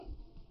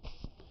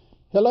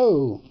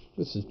Hello,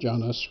 this is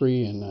John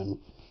Usry, and I'm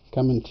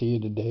coming to you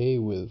today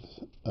with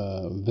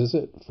a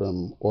visit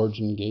from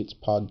Origin Gates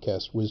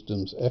Podcast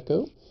Wisdom's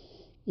Echo.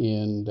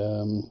 And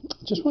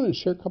just wanted to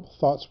share a couple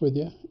thoughts with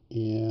you,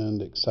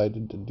 and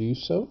excited to do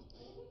so.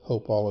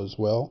 Hope all is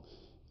well.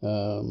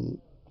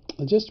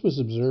 I just was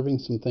observing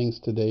some things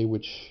today,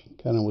 which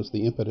kind of was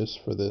the impetus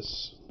for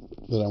this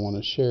that I want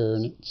to share,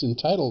 and it's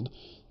entitled,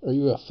 Are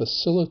You a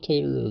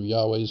Facilitator of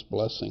Yahweh's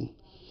Blessing?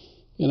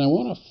 And I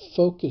want to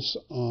focus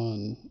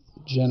on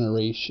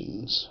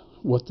generations,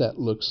 what that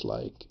looks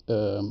like.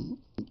 A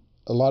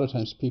lot of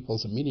times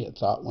people's immediate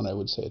thought when I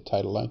would say a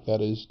title like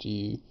that is, do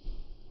you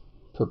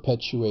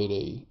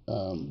perpetuate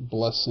a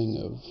blessing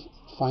of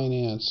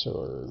finance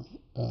or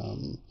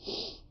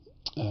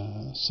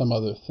some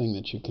other thing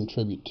that you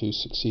contribute to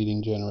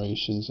succeeding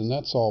generations? And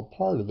that's all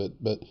part of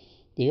it, but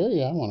the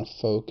area I want to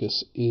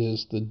focus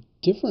is the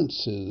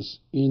differences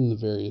in the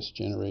various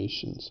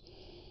generations.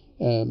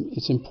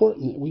 It's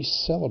important that we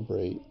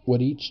celebrate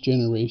what each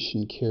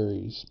generation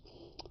carries,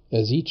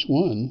 as each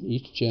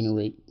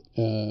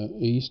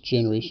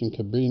generation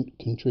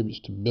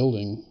contributes to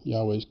building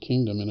Yahweh's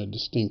kingdom in a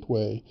distinct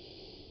way.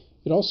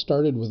 It all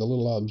started with a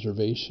little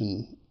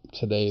observation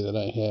today that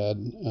I had.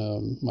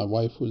 My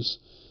wife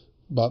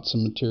bought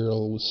some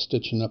material, was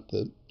stitching up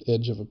the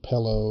edge of a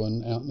pillow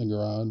and out in the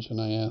garage, and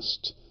I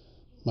asked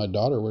my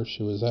daughter where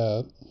she was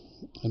at,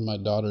 and my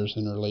daughter's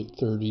in her late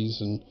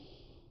 30s, and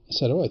I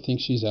said, I think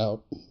she's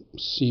out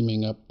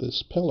seaming up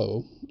this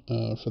pillow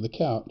for the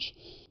couch.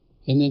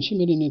 And then she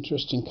made an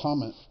interesting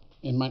comment.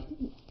 And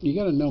you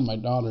got to know my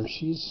daughter.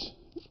 She's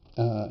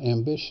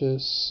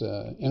ambitious,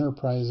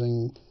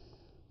 enterprising,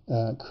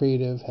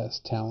 creative, has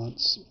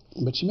talents.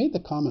 But she made the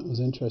comment was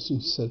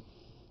interesting. She said,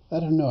 I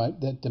don't know,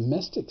 that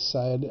domestic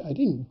side, I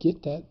didn't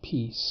get that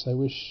piece. I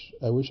wish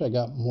I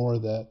got more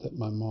of that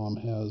my mom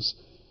has.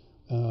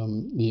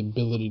 The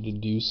ability to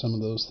do some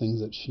of those things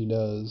that she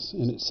does.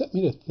 And it set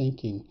me to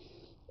thinking.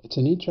 It's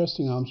an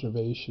interesting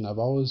observation. I've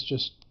always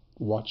just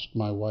watched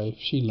my wife.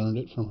 She learned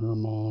it from her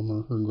mom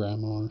or her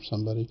grandma or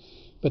somebody.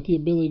 But the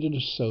ability to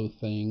sew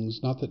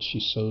things, not that she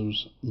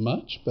sews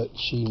much, but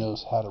she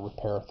knows how to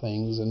repair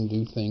things and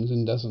do things,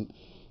 and doesn't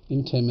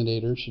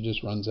intimidate her. She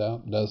just runs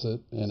out, does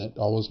it, and it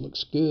always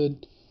looks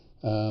good.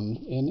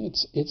 And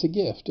it's a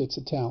gift. It's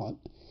a talent.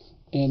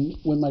 And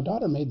when my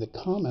daughter made the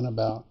comment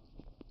about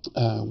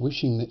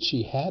wishing that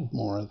she had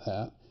more of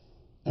that,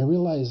 I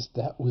realized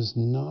that was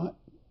not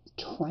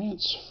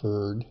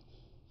transferred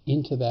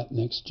into that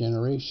next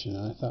generation.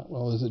 And I thought,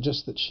 well, is it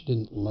just that she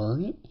didn't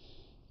learn it?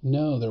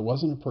 No, there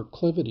wasn't a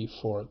proclivity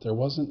for it. There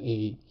wasn't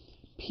a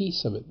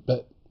piece of it.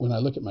 But when I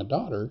look at my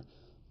daughter,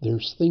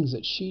 there's things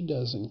that she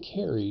does and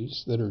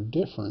carries that are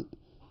different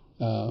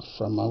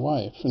from my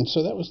wife. And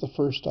so that was the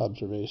first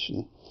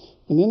observation.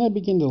 And then I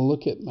began to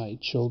look at my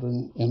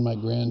children and my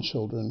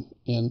grandchildren,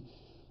 and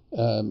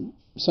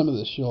some of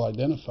this you'll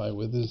identify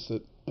with is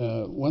that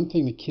one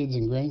thing the kids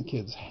and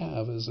grandkids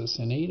have is this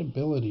innate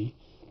ability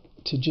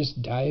to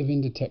just dive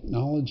into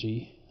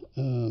technology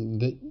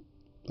that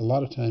a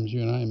lot of times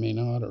you and I may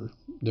not, or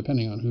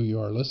depending on who you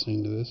are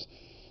listening to this,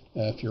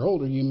 if you're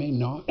older, you may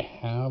not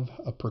have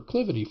a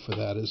proclivity for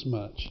that as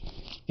much.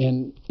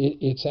 And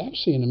it's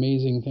actually an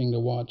amazing thing to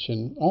watch.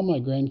 And all my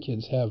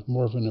grandkids have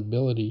more of an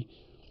ability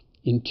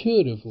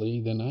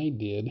intuitively than I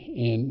did.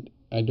 And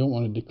I don't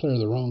want to declare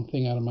the wrong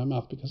thing out of my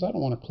mouth because I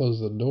don't want to close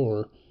the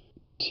door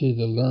to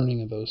the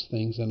learning of those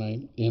things, and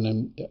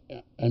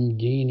I'm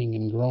gaining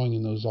and growing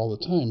in those all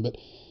the time. But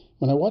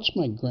when I watch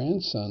my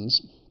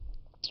grandsons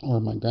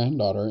or my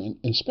granddaughter, and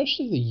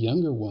especially the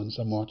younger ones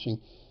I'm watching,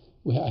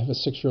 I have a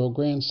 6-year-old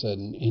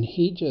grandson, and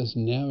he just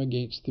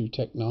navigates through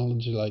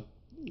technology like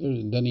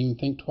doesn't even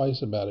think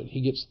twice about it.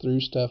 He gets through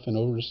stuff and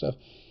over stuff.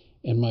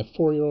 And my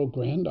 4-year-old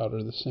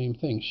granddaughter, the same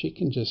thing. She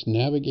can just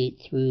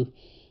navigate through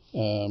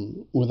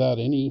without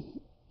any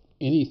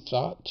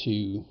thought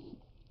to,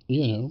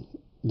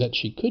 that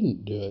she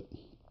couldn't do it.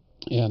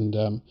 And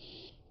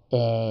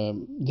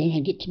then I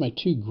get to my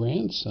 2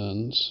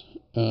 grandsons.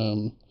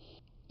 The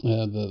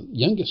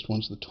youngest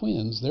ones, the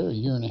twins, they're a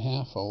year and a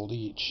half old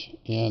each.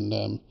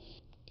 And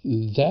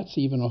that's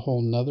even a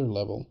whole nother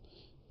level.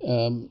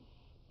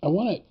 I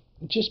want to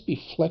just be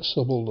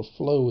flexible to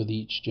flow with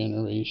each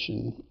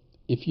generation.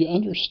 If you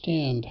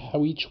understand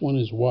how each one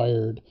is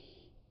wired,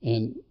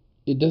 and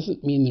it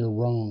doesn't mean they're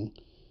wrong.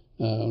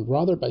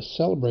 Rather, by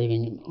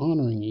celebrating and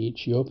honoring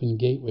each, you open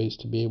gateways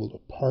to be able to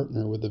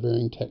partner with the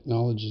varying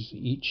technologies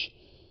each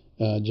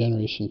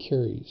generation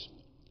carries.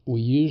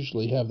 We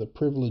usually have the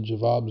privilege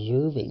of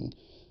observing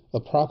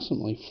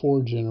approximately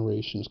 4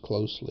 generations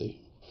closely.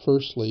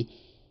 Firstly,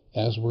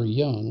 as we're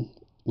young,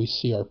 we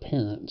see our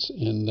parents,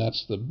 and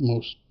that's the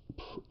most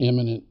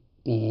eminent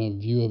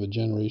view of a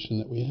generation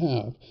that we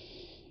have.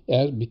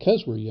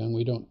 Because we're young,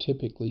 we don't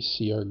typically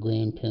see our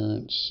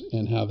grandparents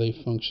and how they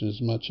function as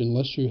much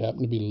unless you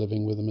happen to be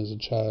living with them as a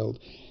child.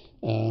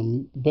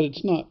 But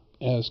it's not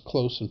as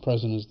close and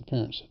present as the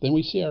parents. Then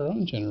we see our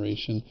own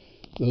generation,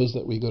 those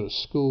that we go to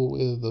school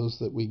with, those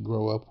that we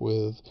grow up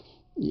with,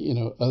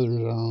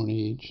 others our own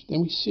age. Then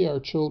we see our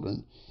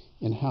children.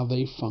 and how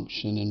they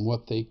function and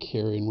what they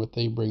carry and what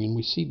they bring. And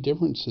we see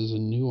differences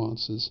and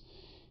nuances.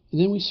 And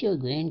then we see our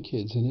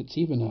grandkids, and it's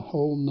even a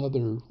whole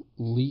nother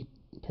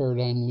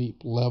paradigm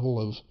leap level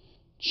of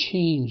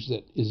change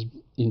that is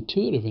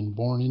intuitive and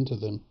born into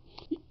them.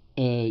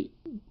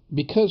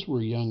 Because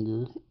we're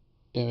younger,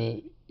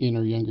 in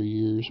our younger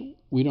years,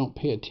 we don't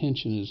pay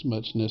attention as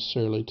much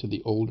necessarily to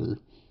the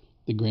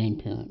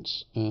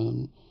grandparents.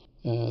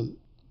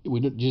 We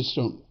just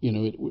don't,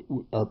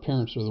 our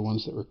parents are the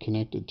ones that we're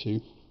connected to.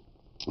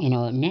 And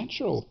our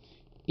natural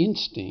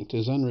instinct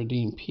as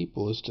unredeemed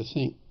people is to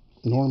think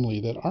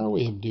normally that our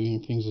way of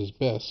doing things is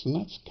best, and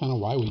that's kind of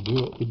why we do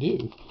what we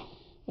do.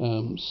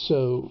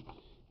 So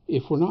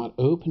if we're not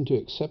open to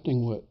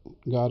accepting what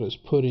God has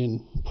put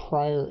in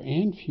prior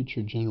and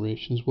future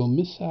generations, we'll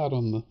miss out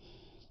on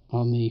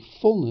the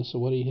fullness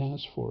of what He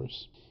has for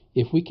us.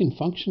 If we can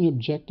function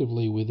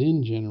objectively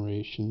within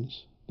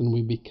generations, then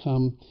we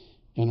become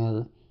and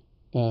are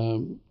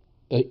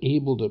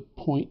able to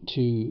point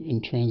to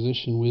and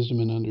transition wisdom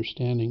and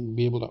understanding,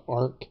 be able to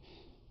arc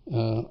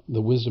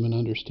the wisdom and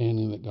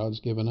understanding that God's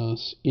given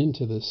us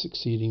into the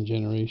succeeding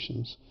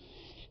generations.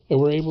 And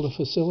we're able to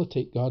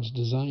facilitate God's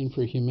design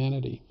for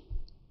humanity.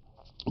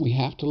 We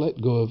have to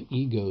let go of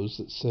egos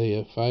that say,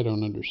 if I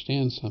don't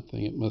understand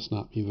something, it must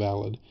not be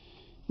valid.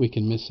 We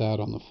can miss out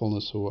on the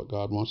fullness of what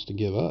God wants to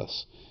give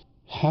us.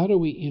 How do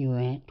we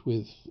interact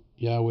with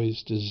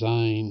Yahweh's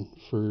design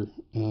for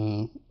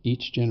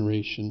each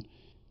generation?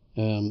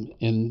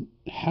 And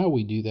how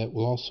we do that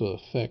will also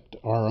affect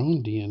our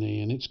own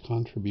DNA and its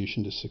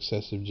contribution to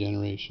successive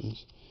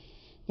generations.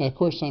 Now, of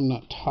course, I'm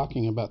not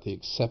talking about the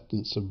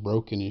acceptance of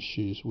broken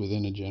issues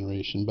within a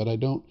generation, but I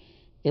don't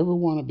ever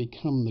want to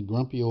become the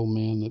grumpy old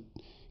man that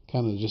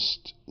kind of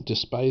just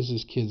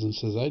despises kids and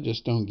says, I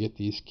just don't get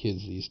these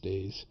kids these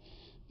days.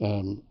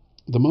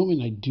 The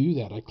moment I do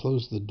that, I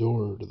close the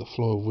door to the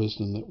flow of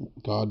wisdom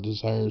that God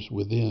desires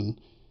within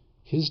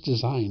His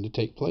design to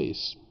take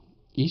place.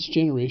 Each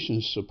generation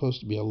is supposed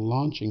to be a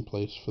launching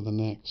place for the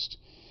next.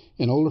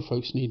 And older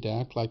folks need to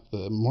act like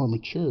the more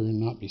mature and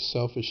not be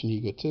selfish and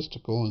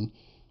egotistical and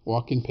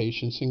walk in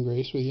patience and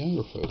grace with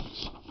younger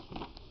folks.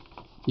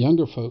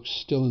 Younger folks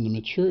still in the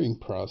maturing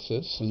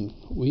process, and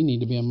we need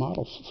to be a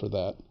model for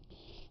that.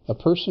 A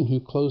person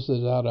who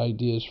closes out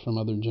ideas from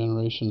other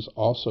generations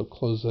also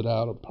closes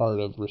out a part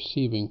of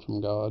receiving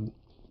from God.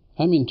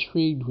 I'm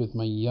intrigued with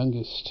my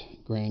youngest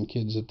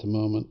grandkids at the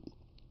moment.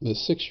 The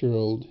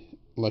 6-year-old,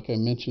 like I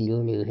mentioned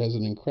earlier, has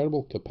an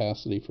incredible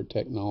capacity for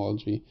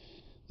technology.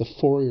 The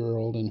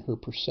 4-year-old and her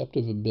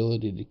perceptive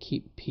ability to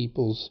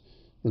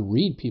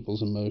read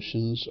people's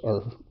emotions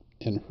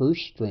and her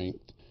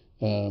strength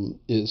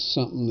is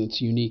something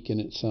that's unique in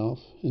itself.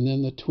 And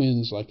then the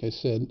twins, like I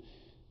said,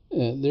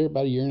 they're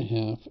about 1.5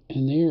 years,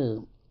 and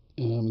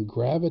they're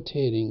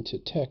gravitating to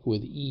tech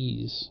with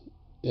ease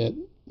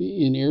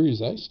in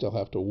areas I still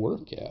have to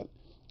work at.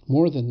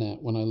 More than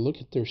that, when I look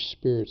at their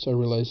spirits, I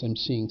realize I'm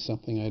seeing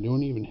something I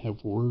don't even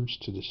have words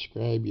to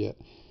describe yet.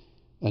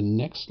 A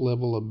next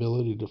level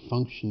ability to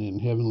function in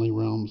heavenly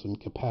realms and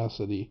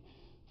capacity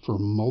for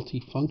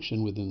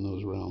multifunction within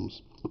those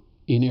realms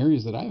in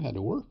areas that I've had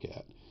to work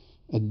at.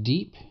 A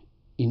deep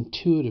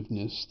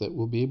intuitiveness that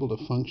will be able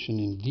to function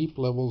in deep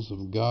levels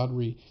of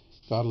godly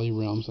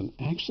realms, and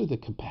actually the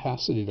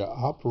capacity to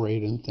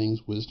operate in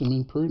things wisdom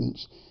and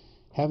prudence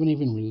haven't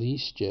even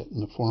released yet in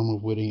the form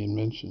of witty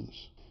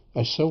inventions.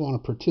 I so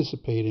want to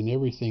participate in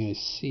everything I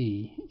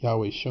see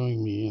Yahweh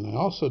showing me, and I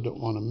also don't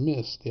want to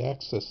miss the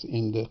access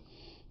into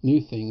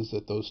new things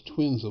that those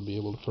twins will be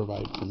able to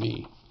provide for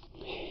me.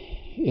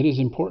 It is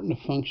important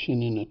to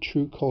function in a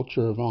true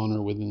culture of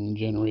honor within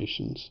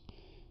generations.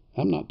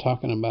 I'm not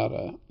talking about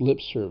a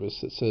lip service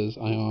that says,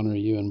 I honor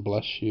you and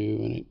bless you,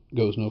 and it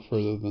goes no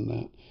further than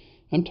that.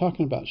 I'm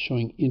talking about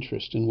showing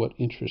interest in what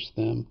interests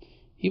them,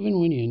 even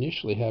when you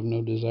initially have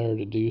no desire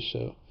to do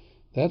so.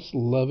 That's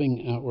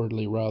loving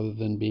outwardly rather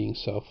than being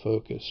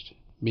self-focused.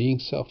 Being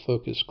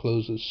self-focused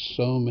closes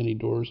so many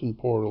doors and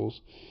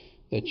portals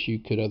that you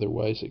could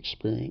otherwise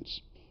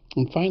experience.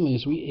 And finally,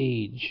 as we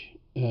age,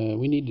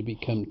 we need to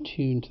become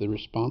tuned to the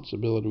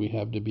responsibility we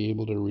have to be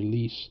able to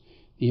release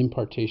the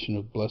impartation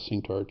of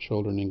blessing to our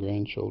children and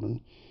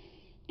grandchildren.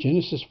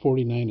 Genesis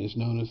 49 is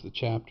known as the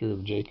chapter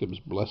of Jacob's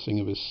blessing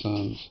of his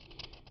sons.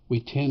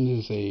 We tend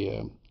as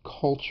a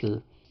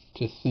culture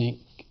to think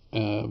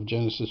of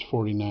Genesis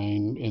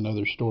 49 and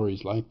other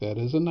stories like that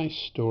as a nice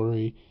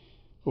story,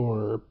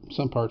 or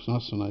some parts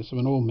not so nice, of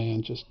an old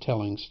man just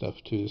telling stuff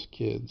to his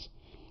kids.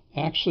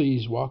 Actually,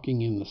 he's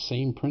walking in the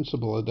same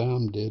principle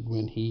Adam did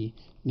when he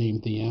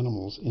named the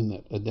animals, in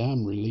that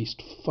Adam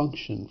released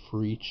function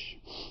for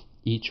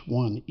each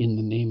one in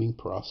the naming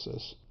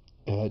process.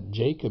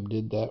 Jacob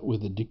did that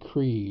with a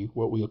decree,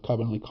 what we'll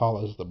commonly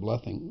call as the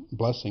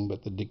blessing,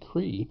 but the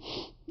decree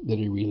that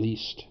he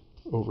released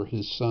over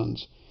his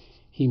sons.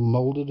 He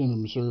molded and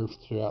observed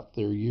throughout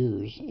their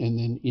years, and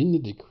then in the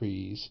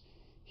decrees,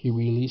 he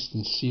released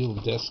and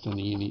sealed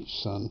destiny in each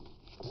son.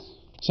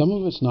 Some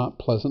of it's not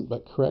pleasant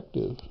but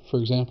corrective. For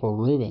example,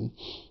 Reuben,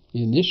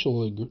 the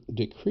initial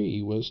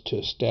decree was to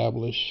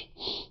establish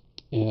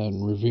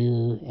and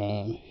revere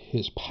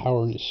his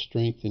power and his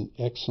strength and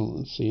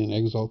excellency and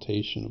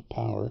exaltation of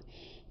power.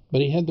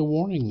 But he had the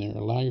warning there: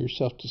 allow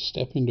yourself to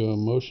step into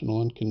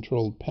emotional,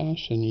 uncontrolled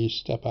passion, and you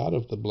step out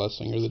of the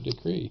blessing or the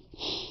decree.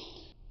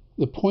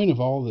 The point of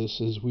all this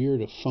is we are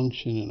to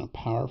function in a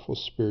powerful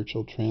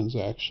spiritual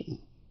transaction,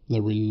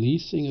 the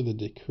releasing of the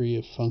decree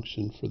of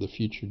function for the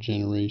future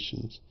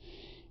generations.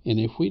 And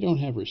if we don't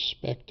have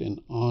respect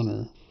and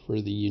honor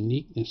for the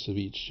uniqueness of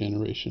each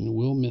generation,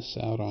 we'll miss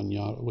out on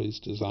Yahweh's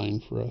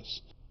design for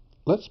us.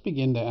 Let's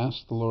begin to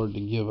ask the Lord to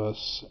give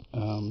us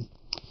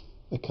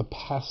the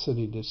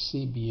capacity to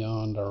see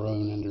beyond our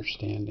own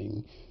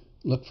understanding,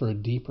 look for a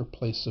deeper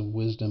place of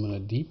wisdom and a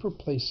deeper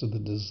place of the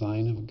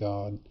design of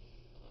God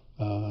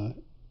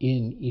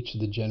in each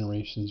of the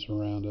generations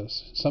around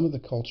us. Some of the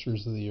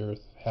cultures of the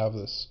earth have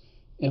this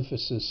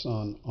emphasis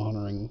on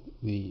honoring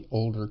the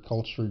older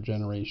culture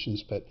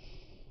generations, but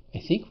I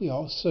think we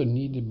also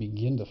need to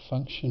begin to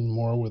function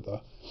more with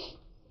a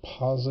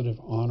positive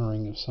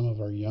honoring of some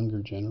of our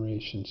younger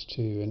generations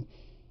too, and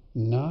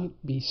not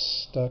be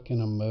stuck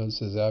in a mode that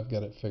says, I've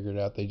got it figured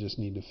out, they just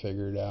need to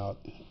figure it out.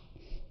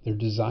 They're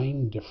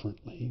designed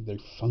differently, they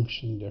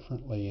function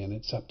differently, and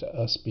it's up to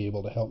us to be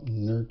able to help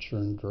nurture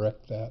and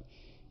direct that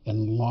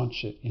and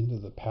launch it into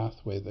the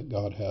pathway that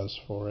God has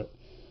for it.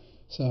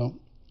 So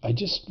I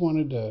just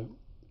wanted to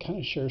kind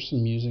of share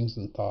some musings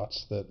and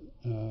thoughts that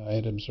I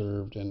had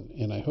observed,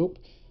 and I hope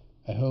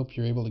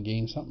you're able to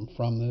gain something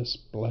from this.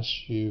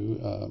 Bless you.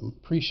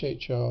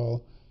 Appreciate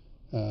y'all.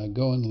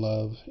 Go in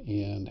love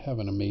and have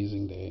an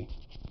amazing day.